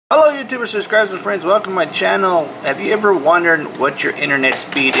Hello YouTubers, subscribers and friends, welcome to my channel. Have you ever wondered what your internet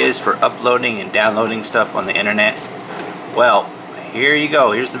speed is for uploading and downloading stuff on the internet? Well, here you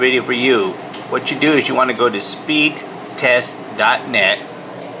go. Here's the video for you. What you do is you want to go to speedtest.net,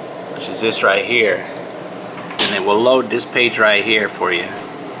 which is this right here, and it will load this page right here for you.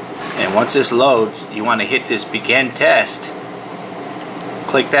 And once this loads, you want to hit this begin test.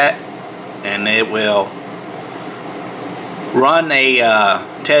 Click that and it will run a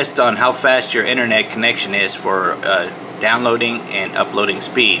test on how fast your internet connection is for downloading and uploading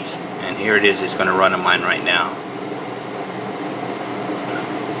speeds. And here it is. It's going to run on mine right now.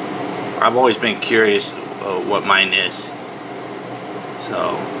 I've always been curious what mine is,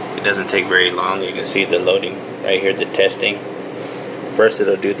 so it doesn't take very long. You can see the loading right here, the testing. First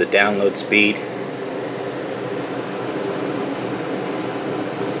it'll do the download speed,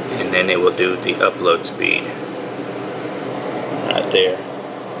 and then it will do the upload speed. Right there,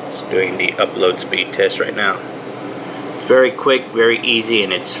 it's doing the upload speed test right now. It's very quick, very easy,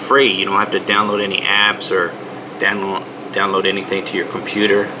 and it's free. You don't have to download any apps or download anything to your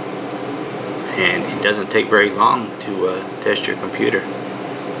computer, and it doesn't take very long to test your computer.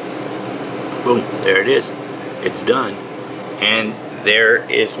 Boom, there it is. It's done. And there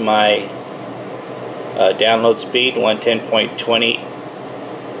is my download speed, 110.20,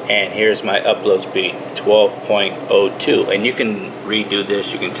 and here's my upload speed, 12.02. And you can redo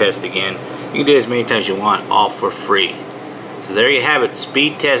this, you can test again, you can do as many times as you want, all for free. So there you have it,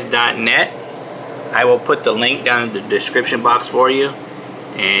 speedtest.net. I will put the link down in the description box for you,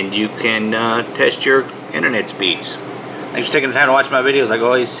 and you can test your internet speeds. Thanks for taking the time to watch my videos. Like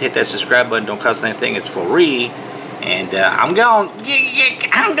always, hit that subscribe button, don't cost anything, it's free. And I'm gone.